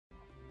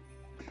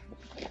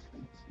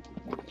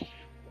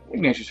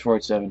Ignatius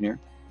 487 here.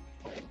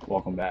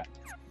 Welcome back.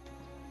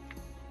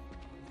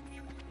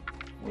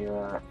 We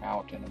are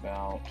out and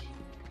about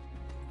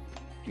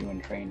doing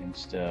training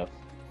stuff.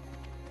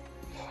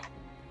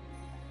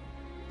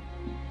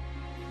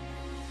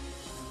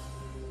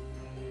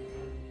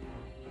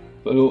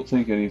 I don't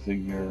think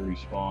anything here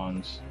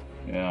respawns.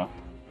 Yeah,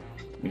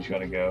 we just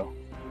gotta go.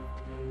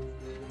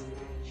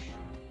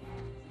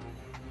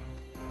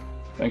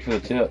 Thanks for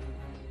the tip.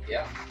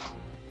 Yeah.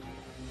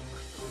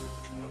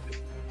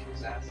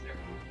 Disaster.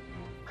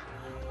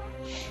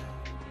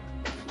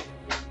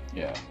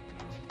 Yeah.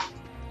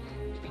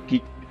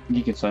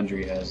 Geek and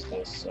Sundry has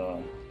this,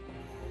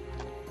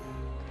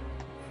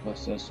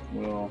 what's this?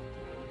 Well,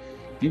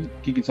 Geek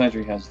and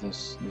Sundry has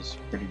this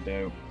pretty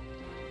dope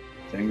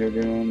thing they're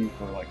doing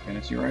for like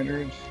fantasy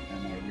writers,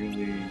 and I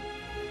really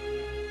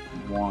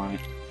want,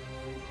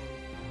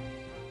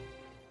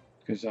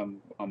 because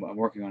I'm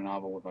working on a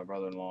novel with my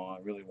brother-in-law.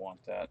 I really want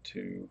that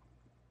to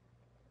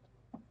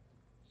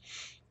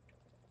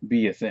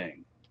be a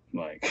thing.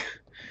 Like,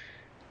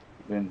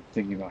 I've been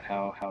thinking about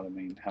how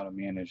to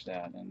manage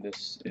that, and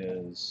this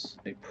is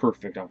a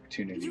perfect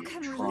opportunity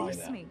to try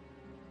that.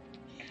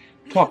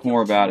 Talk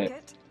more about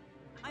it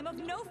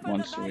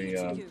once we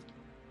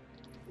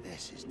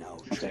This is no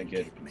once I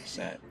get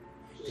mister.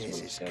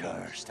 This is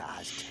cursed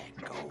Aztec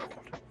gold.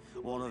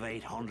 One of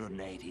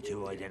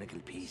 882 identical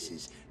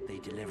pieces they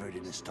delivered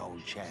in a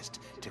stone chest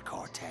to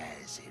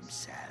Cortez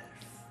himself.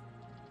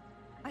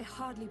 I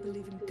hardly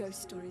believe in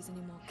ghost stories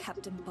anymore,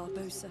 Captain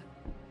Barbosa.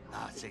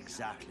 That's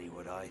exactly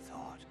what I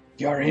thought.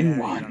 You're in Buried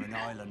one. on an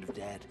island of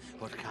dead,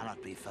 but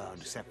cannot be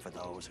found except for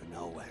those who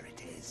know where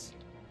it is.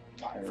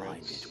 Find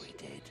Pirates. it we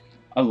did.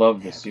 I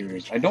love this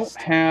series. I don't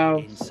have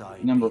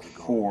Inside number be the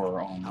gold,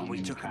 4 on and we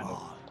the took kind them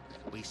of all.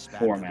 We spent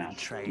format them and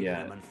traded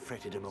yet, them and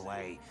fritted them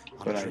away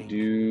on but I drink do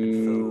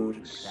and food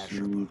and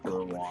pleasurable super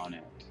company. want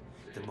it.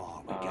 The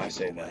more we I gave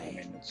say away, that. I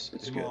mean, it's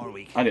the good. more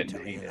we I came didn't to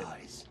hate it.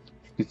 realize.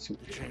 It's The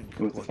drink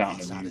with the would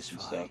fountain not of youth and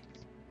satisfy, stuff.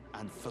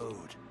 and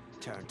food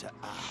turned to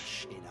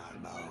ash in our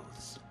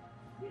mouths.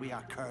 We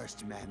are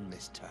cursed men,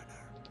 Miss Turner.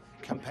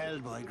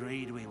 Compelled by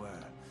greed we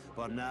were,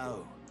 but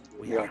now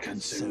We are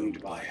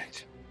consumed by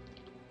it.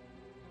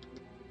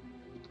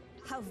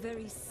 How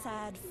very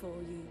sad for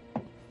you.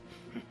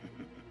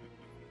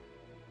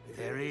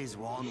 There is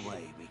one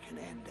way we can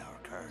end our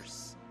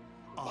curse.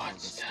 All the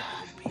What's that?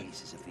 scattered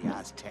pieces of the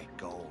Aztec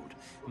gold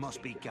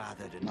must be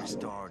gathered and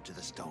restored to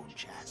the stone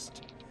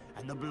chest.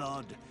 And the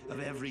blood of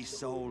every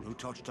soul who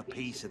touched a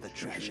piece of the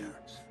treasure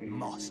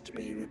must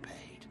be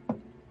repaid.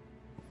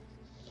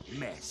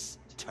 Miss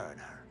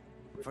Turner,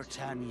 for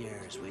 10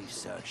 years we've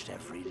searched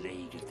every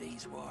league of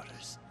these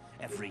waters,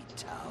 every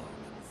town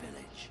and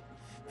village,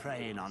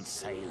 preying on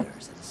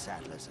sailors and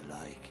settlers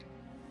alike.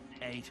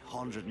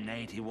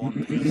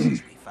 881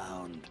 pieces we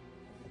found,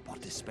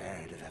 but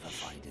despaired of ever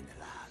finding the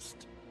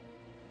last.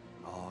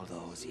 All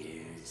those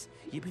years,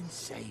 you've been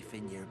safe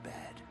in your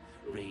bed,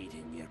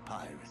 reading your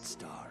pirate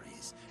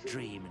stories,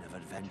 dreaming of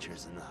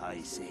adventures in the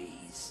high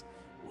seas.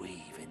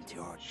 We've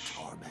endured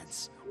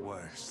torments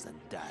worse than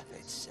death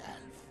itself.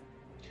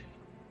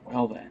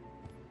 Well then.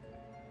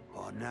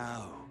 But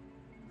now,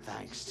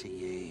 thanks to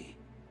ye,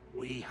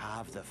 we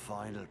have the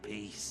final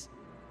piece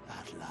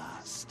at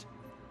last.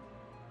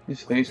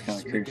 His face When kind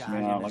of this creeps me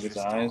medallion out, like is his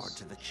restored eyes.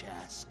 to the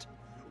chest,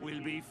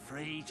 we'll be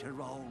free to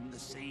roam the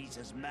seas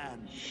as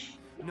men.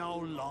 No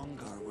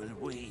longer will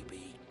we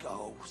be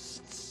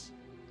ghosts.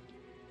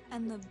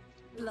 And the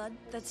blood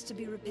that's to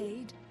be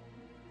repaid?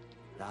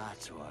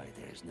 That's why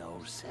there's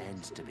no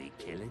sense to be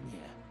killing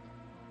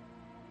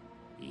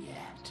you.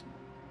 Yet.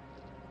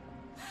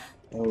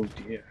 Oh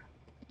dear.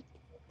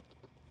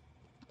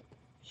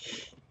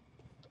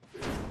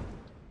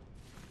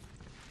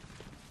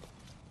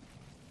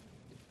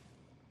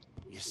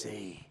 You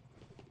see,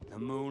 the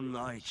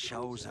moonlight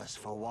shows us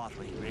for what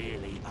we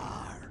really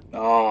are.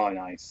 Oh,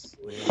 nice.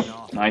 We're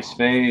not Nice among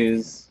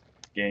phase.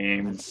 the living,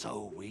 Game. and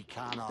so we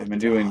cannot They've been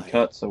doing die.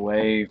 cuts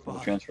away from the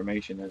But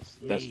transformation. That's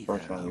the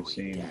first Neither one are we've we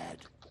seen. dead.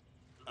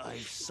 I've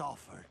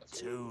suffered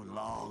too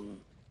long.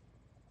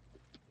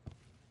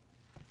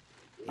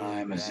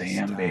 I'm a Best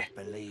zombie. start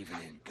believing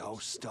in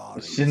ghost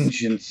A stories.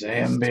 sentient Miss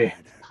zombie.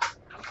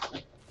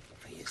 Turner.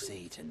 For you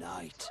see,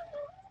 tonight,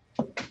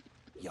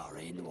 you're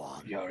in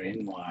one. You're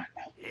in one.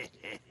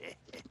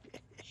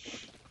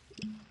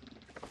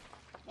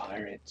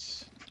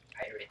 Pirates.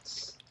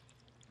 Pirates.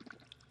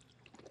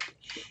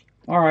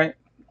 Alright.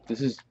 This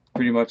is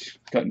pretty much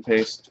cut and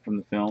paste from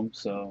the film,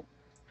 so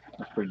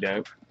that's pretty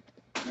dope.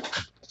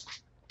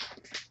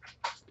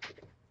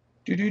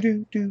 Do do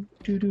do do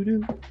do do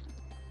do.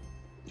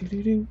 Do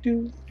do do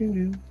do do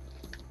do.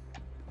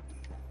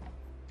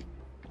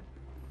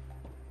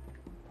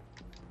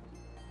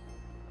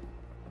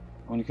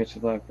 I want to catch the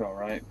black pearl,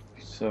 right?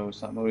 So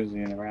stop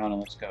moseying around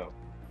and let's go.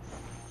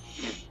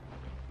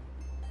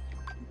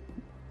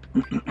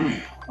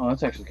 Oh,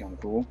 that's actually kind of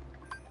cool.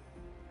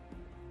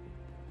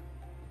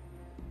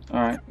 All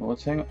right, well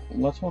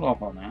let's hold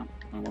off on that,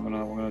 and we're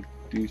gonna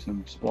do some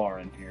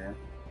exploring here.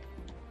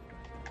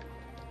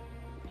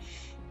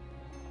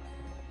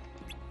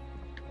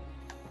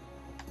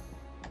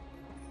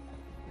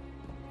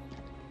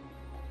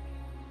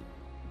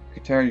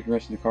 you're tired, you can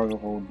rest in the cargo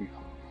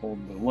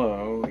hold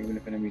below. Even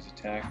if enemies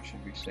attack, you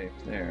should be safe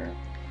there.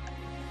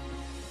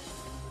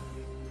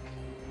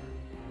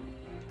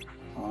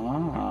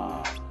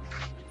 Ah.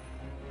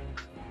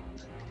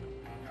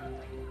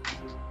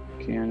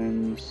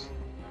 Cannons.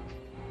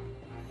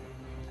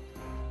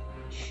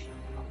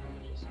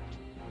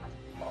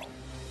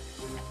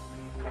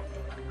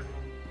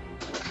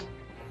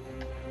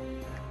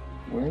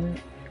 Where?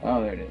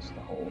 Oh, there it is,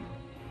 the hold.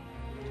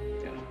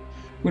 Yeah.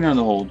 We're not in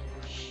the hold.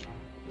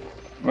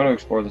 I'm going to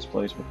explore this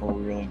place before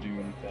we really do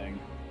anything.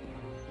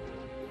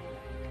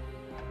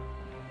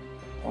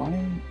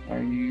 Why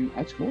are you...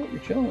 That's cool, you're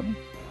chilling.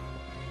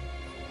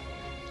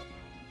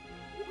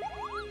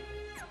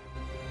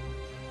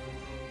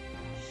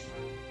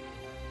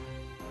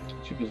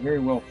 The ship is very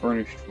well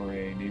furnished for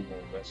a naval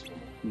vessel.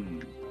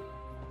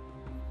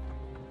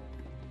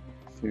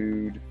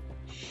 Food.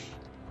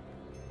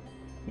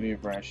 Plenty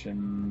of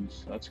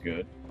rations. That's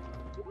good.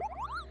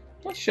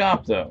 Let's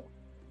shop, though.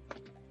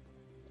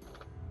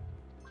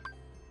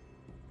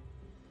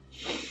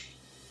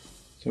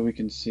 So we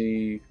can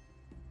see...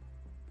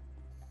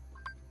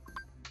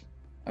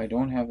 I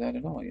don't have that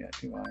at all yet,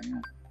 do I?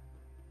 Yeah.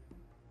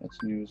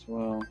 That's new as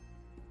well.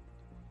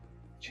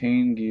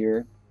 Chain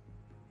gear.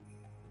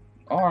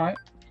 Alright.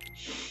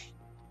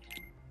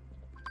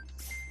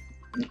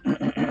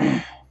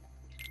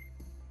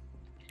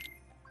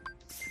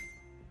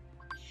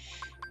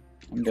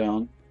 I'm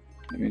down.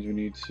 That means we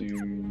need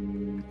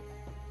to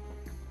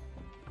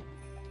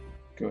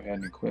go ahead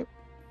and equip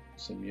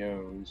some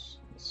Yos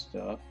with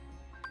stuff.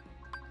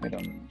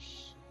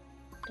 Items.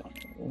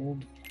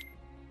 Donald.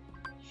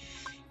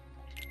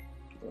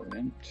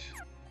 Brilliant.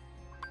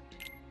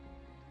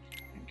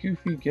 And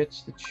Goofy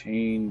gets the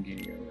chain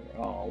gear.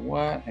 Oh,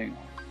 what? Hang on.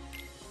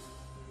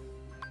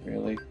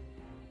 Really?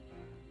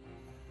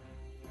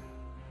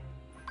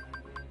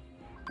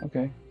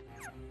 Okay.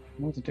 I don't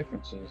know what the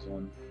difference is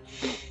then.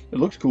 It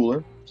looks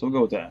cooler, so we'll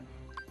go with that.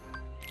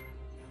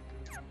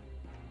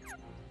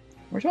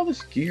 Where's all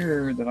this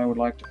gear that I would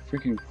like to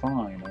freaking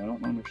find? I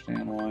don't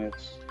understand why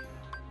it's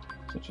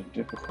such a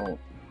difficult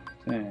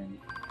thing.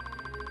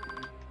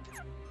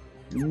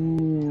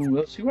 Ooh,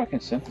 let's see what I can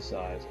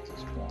synthesize at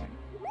this point.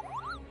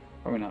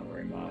 Probably not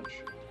very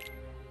much.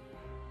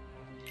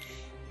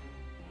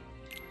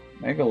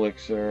 Mega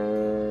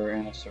Elixir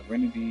and a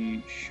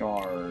Serenity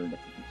Shard for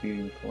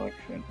completing the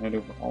collection. Hand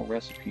over all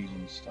recipes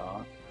in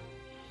stock.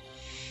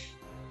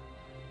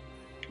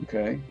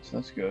 Okay, so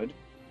that's good.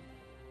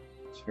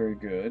 It's very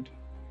good.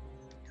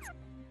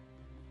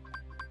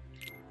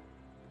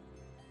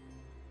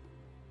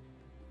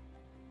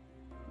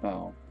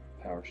 Oh,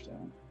 Power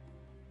Stone.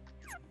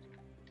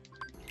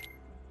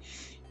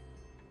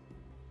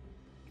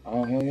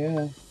 Oh, hell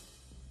yeah.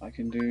 I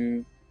can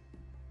do...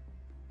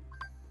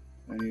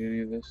 Do I need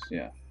any of this?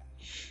 Yeah.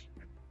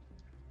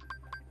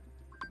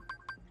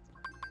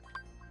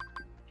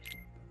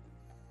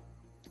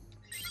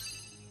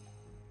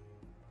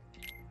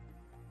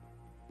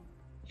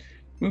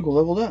 Google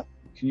leveled up.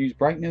 You can use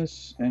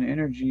brightness and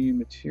energy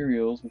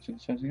materials when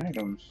synthesizing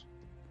items.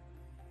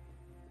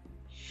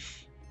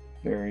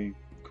 Very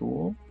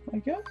cool, I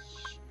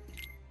guess.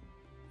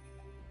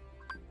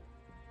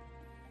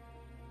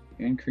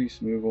 Increase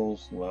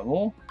Moogle's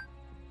level.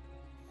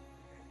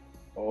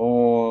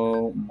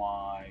 Oh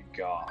my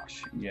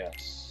gosh,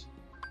 yes.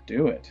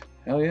 Do it.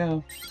 Hell yeah.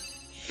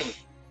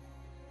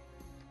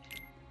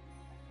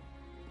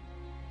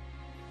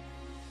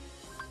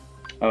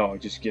 Oh,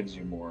 it just gives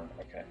you more.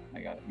 Okay, I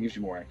got it. It gives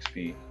you more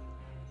XP.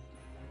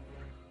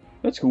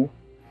 That's cool.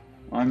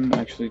 I'm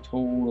actually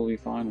totally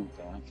fine with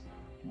that.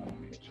 Let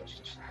me adjust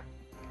this.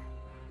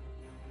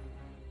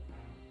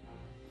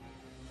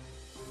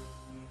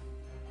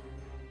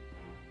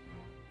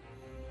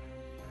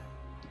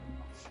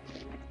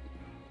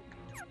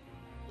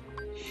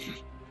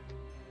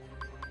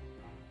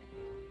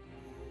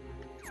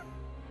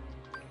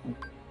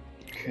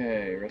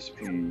 Okay,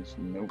 recipes,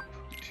 nope.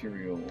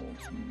 Materials,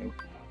 nope.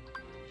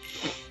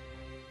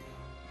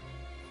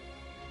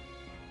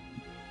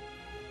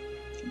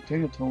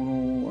 Obtain a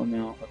total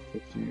amount of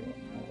 50 or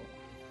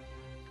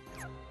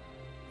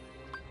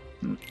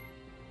more.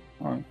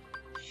 Alright.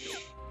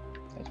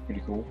 That's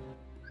pretty cool.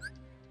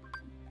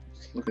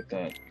 Let's look at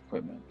that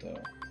equipment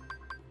though.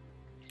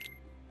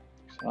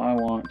 So I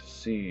want to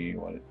see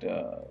what it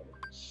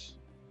does.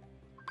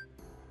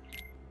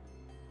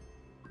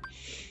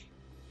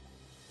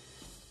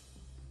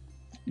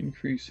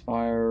 Increase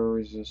fire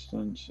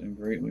resistance and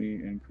greatly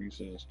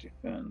increases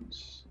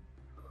defense.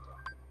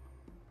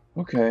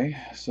 Okay,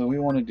 so we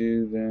want to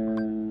do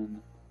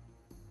then...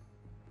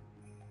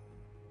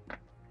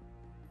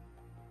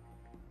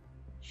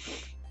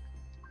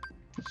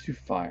 Let's do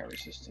fire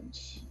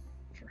resistance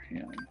for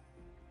him.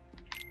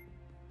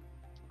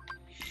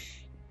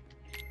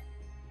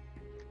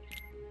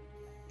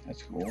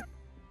 That's cool.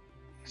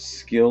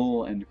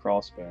 Skill and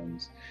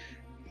crossbones.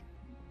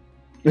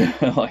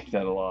 I like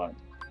that a lot.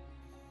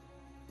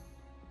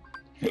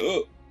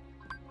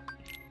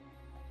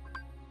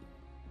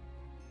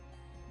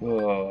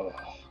 Oh,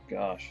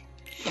 gosh.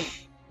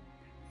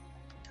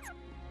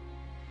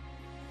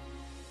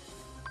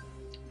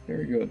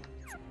 Very good.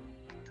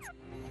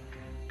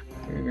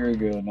 Very, very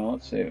good. Now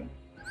let's save it.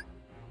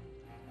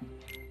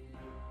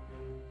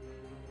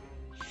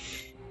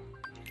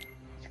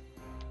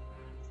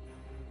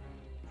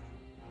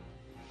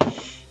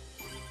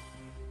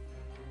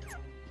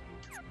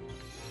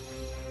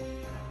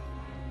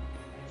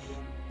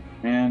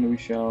 And we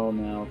shall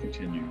now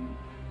continue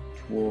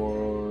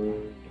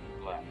toward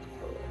Black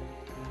Pearl.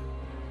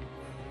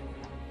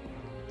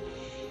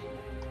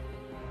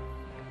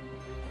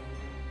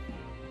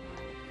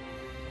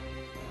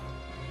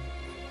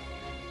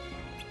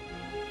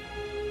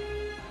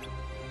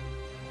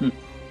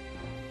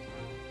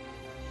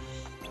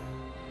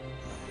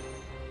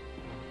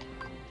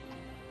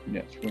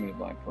 Yes, we're going to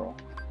Black Pearl.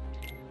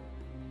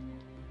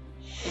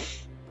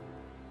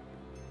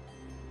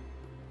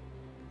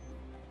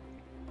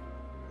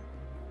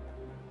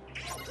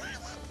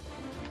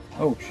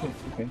 Oh shit,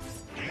 okay.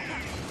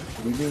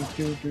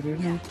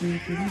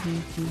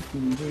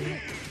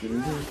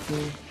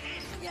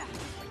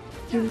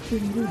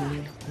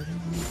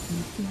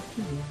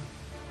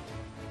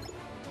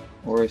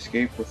 Or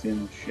escape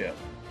within the ship.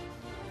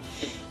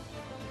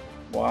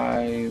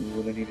 Why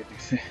would I need to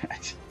do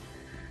that?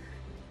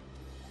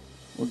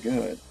 We're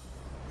good.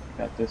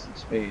 Got this in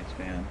spades,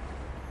 man.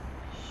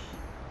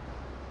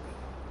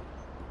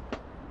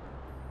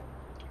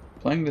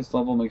 Playing this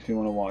level makes me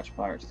want to watch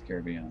Pirates of the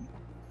Caribbean.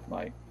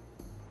 Like,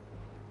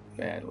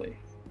 badly.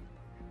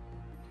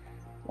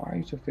 Why are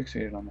you so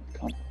fixated on the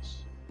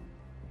compass?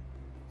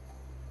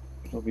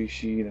 It'll be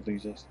she that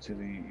leads us to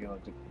the Isla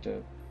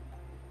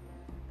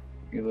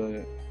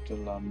de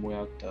la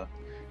Muerta.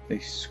 They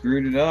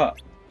screwed it up.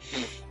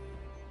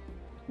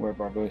 Where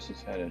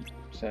Barbossa's headed.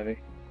 Savvy?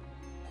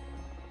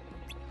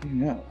 You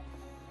know.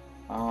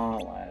 Ah,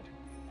 lad.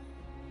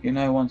 You and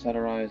I once had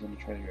our eyes on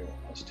the treasure of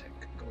Aztec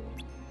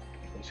gold.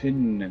 It was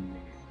hidden in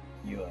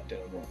the Isla de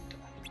la Muerta.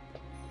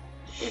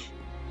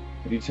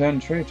 But he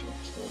turned traitor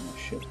and stole my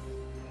ship.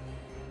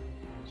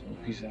 So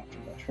he's after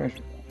that treasure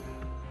then.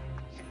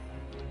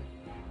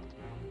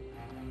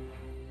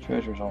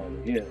 Treasure's all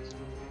he is.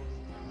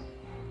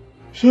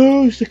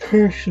 So is the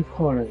curse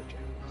upon it.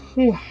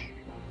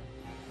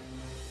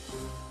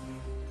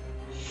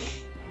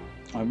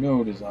 I've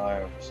no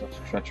desire for such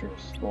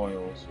treacherous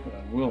spoils, but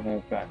I will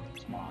have back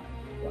what's mine,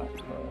 Black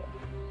Pearl.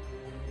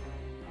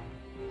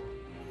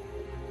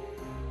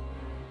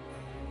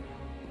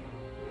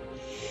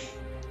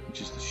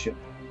 Which is the ship.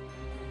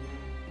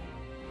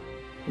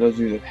 For those of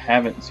you that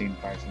haven't seen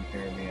Pirates of the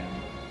Caribbean,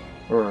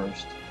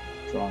 first,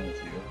 what's wrong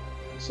with you?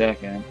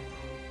 Second,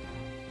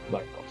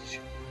 Black Pearl's the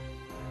ship.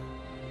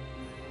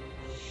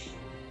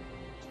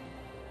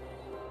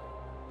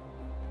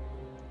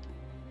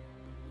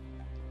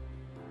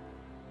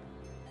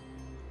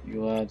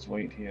 You lads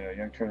wait here.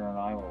 Young Turner and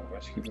I will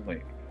rescue the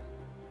lady.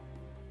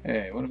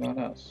 Hey, what about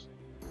us?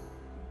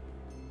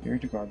 You're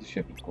to guard the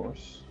ship, of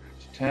course.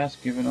 It's a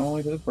task given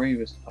only to the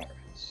bravest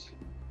pirates.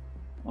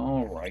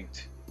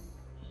 Alright.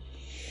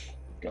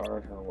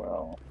 Guard her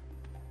well.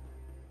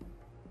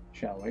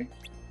 Shall we?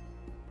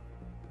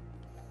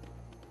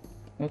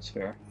 That's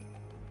fair.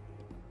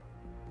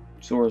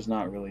 Sora's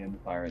not really into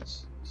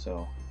pirates,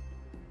 so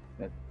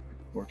that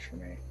works for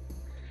me.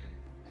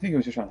 I think he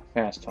was just trying to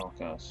fast talk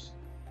us.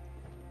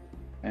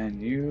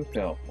 And you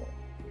fell for it.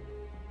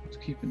 What's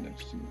keeping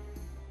those two?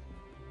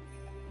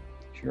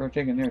 Sure are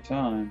taking their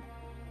time.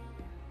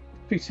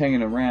 If Pete's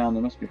hanging around,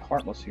 there must be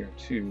Heartless here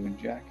too, and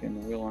Jack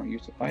and Will aren't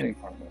used to fighting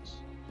Heartless.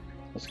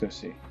 Let's go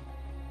see.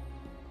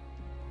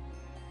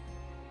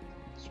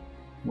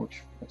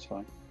 Works. That's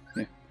fine.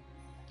 Yeah.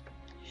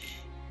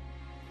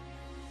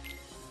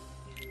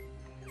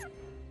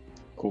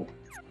 Cool.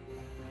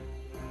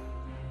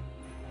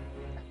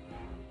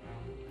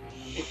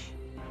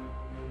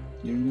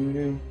 Can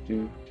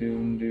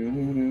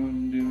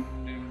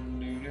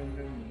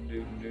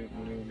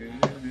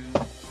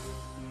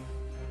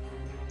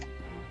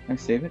I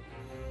save it?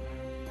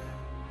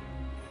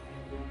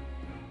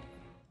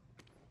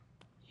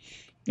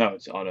 No,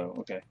 it's auto.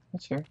 Okay,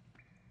 that's fair.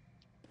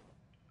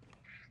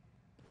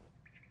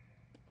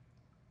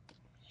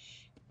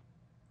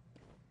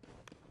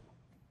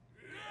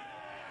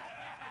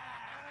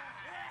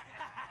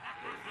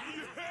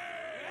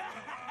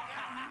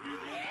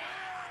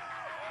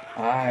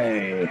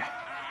 Aye.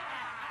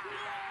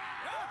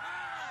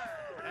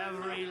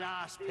 Every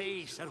last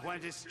piece that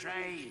went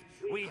astray,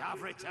 we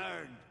have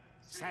returned,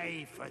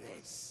 save for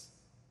this.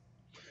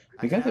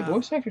 You got the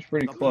voice actor's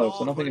pretty The close. I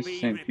blood don't think will it's the be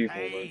same people,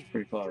 but repaid it's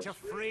pretty close. to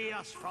free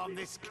us from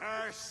this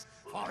curse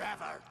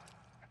forever.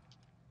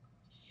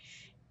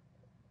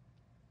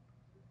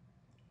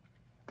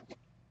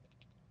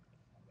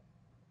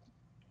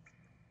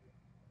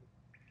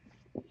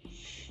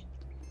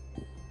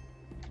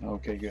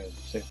 Okay, good.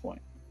 Safe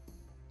point.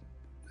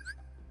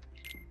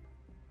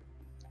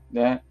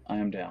 That I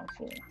am down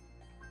for.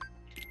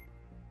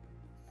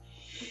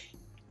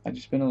 I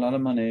just spent a lot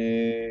of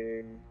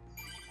money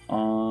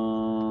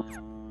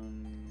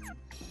on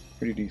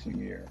pretty decent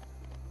gear,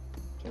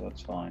 so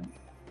that's fine.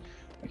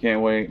 I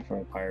can't wait for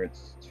the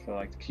pirates for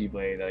like the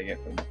Keyblade that I get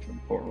from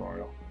Port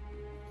Royal.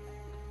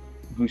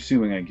 Who's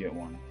assuming I get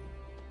one?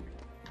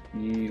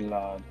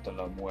 Isla de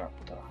la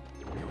Muerta.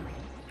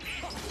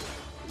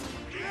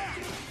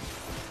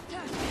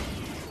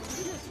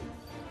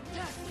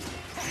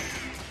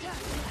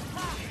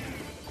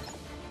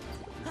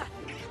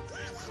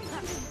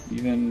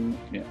 Even,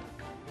 yeah,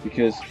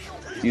 because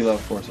Isla,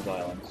 of course, is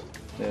islands.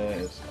 There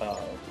is of,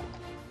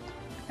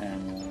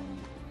 and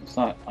it's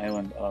not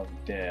Island of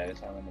Dead,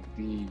 it's Island of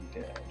the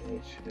Dead,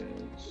 which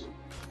is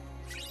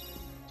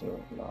de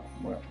la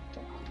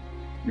Muerta.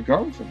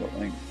 Regardless of what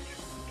language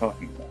I'm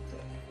talking about,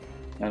 that,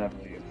 and I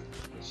believe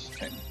it's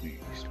technically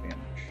Spanish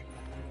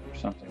or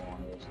something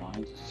along those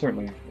lines.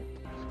 Certainly,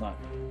 it's not.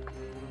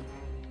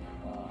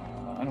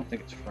 I don't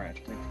think it's French. I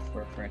think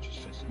French is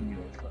just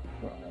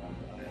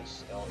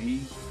ISLE.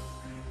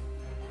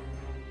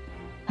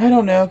 I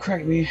don't know.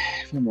 Correct me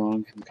if I'm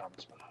wrong in the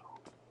comments below.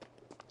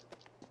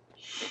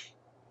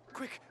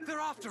 Quick,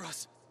 they're after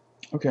us.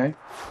 Okay.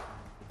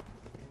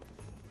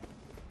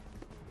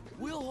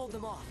 We'll hold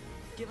them off.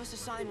 Give us a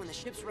sign when the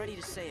ship's ready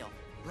to sail.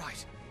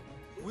 Right.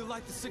 We'll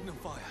light the signal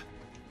fire.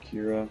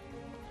 Kira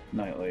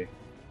Knightley.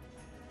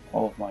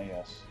 All of my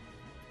yes.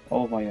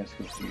 All of my yes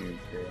goes to you,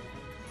 Kira.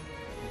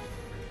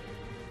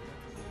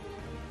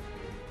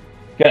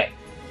 Get it!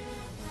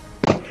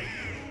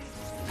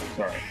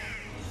 Sorry.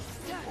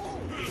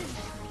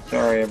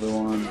 Sorry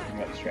everyone, I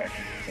got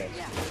distracted.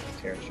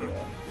 That's tear shit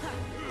up.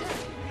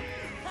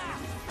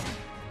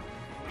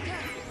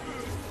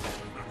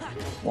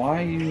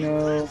 Why you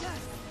know?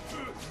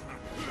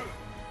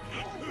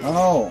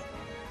 Oh!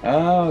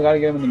 Oh, I gotta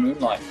get them in the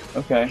moonlight.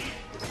 Okay.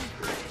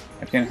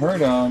 I can hurt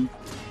them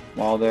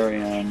while they're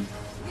in.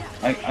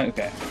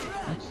 Okay.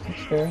 That's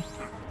fair.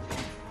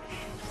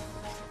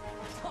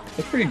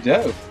 That's pretty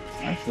dope,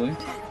 actually.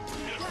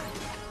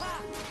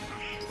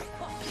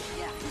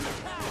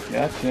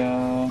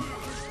 Gotcha.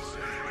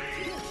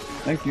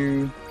 Thank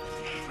you.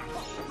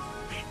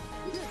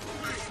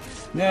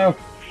 No!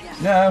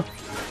 No!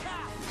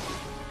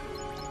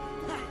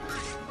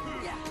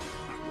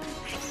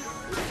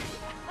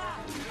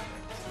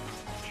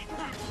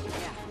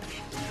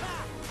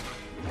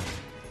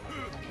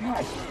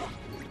 God.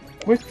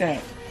 Quit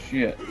that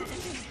shit.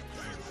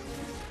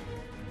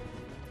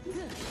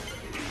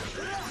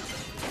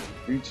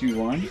 3, 2,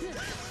 1.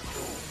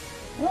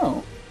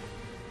 Oh.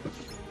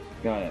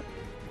 Got it.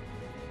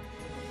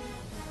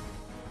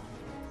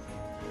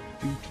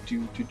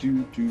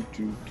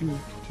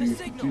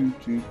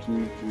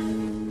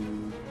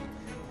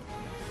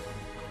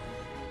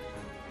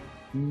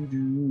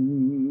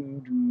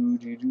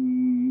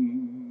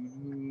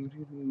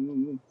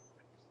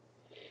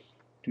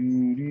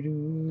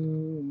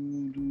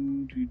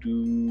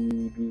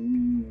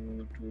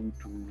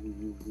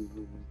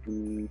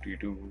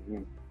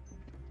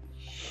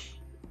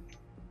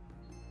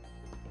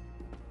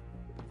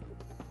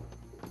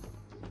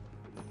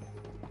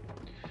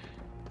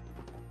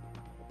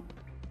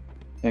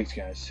 Thanks,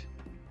 guys.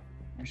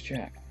 Where's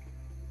Jack?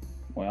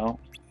 Well,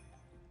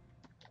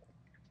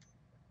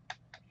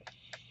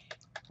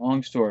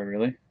 long story,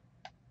 really.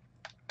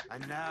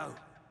 And now,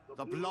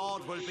 the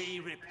blood will be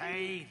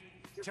repaid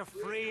to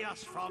free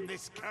us from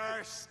this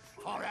curse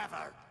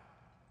forever.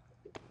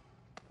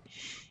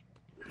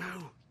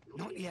 No,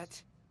 not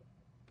yet.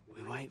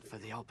 We wait for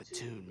the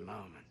opportune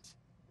moment.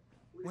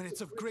 When it's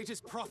of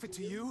greatest profit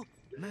to you?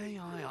 May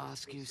I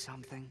ask you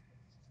something?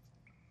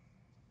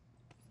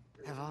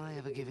 Have I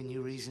ever given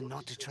you reason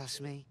not to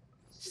trust me?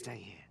 Stay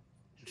here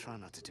and try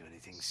not to do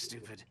anything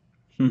stupid.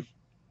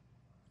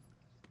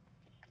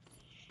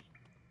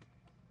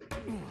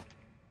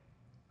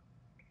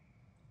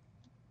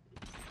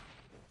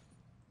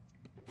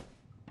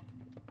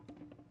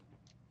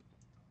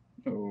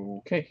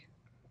 Okay.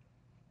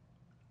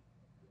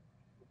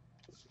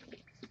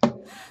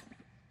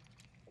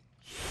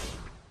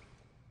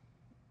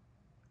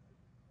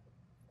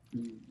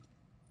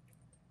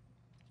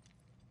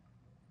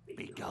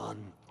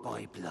 Begun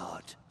by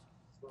blood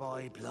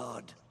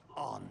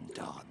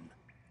undone.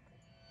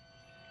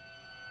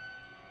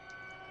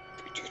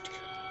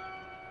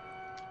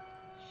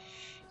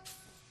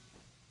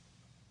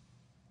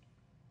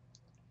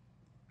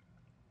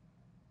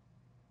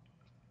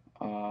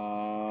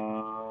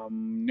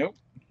 Nope.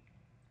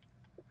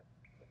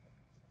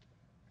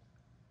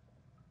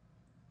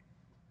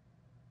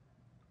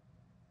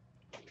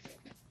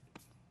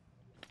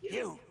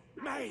 You,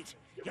 maid,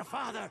 your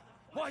father,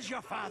 was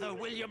your father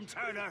William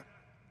Turner?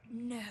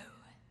 No.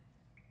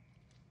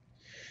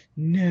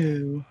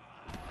 No.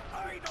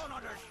 I don't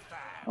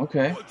understand.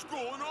 Okay. What's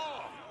going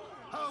on?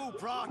 Who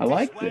brought I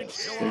like wench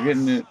this. to They're us?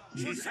 getting it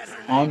She said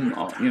her on, name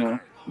was you know,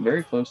 Turner.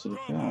 very close to the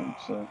film,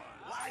 so.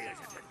 Why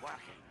hasn't it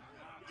working?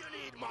 You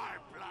need more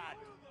blood.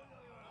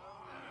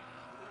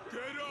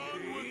 Get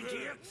on with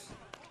idiots.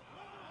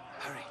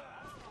 Hurry.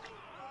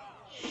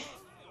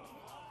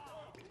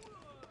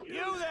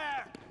 You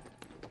there!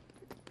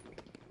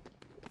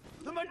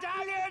 The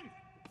medallion!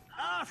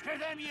 After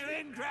them, you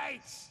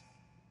ingrates!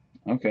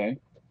 Okay.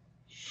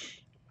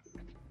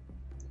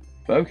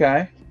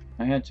 Okay.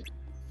 I had to.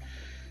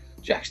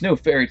 Jack's no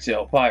fairy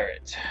tale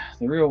pirate.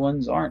 The real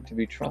ones aren't to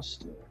be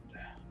trusted.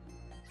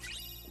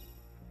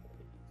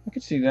 I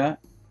could see that.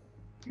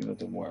 Guido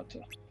de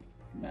Muerta.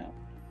 Map.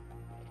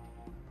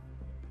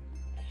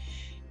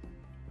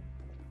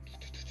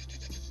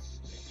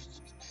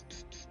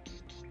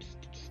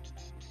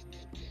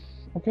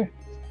 Okay.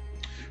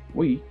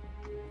 We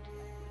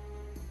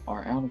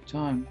are out of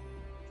time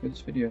for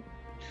this video.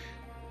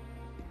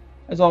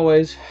 As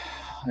always,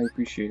 I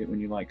appreciate it when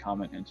you like,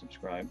 comment, and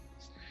subscribe.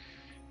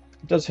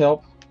 It does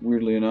help,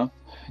 weirdly enough.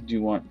 I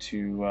do want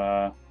to,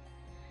 of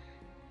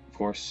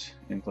course,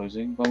 in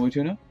closing,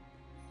 Tuna.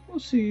 We'll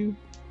see you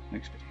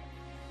next video.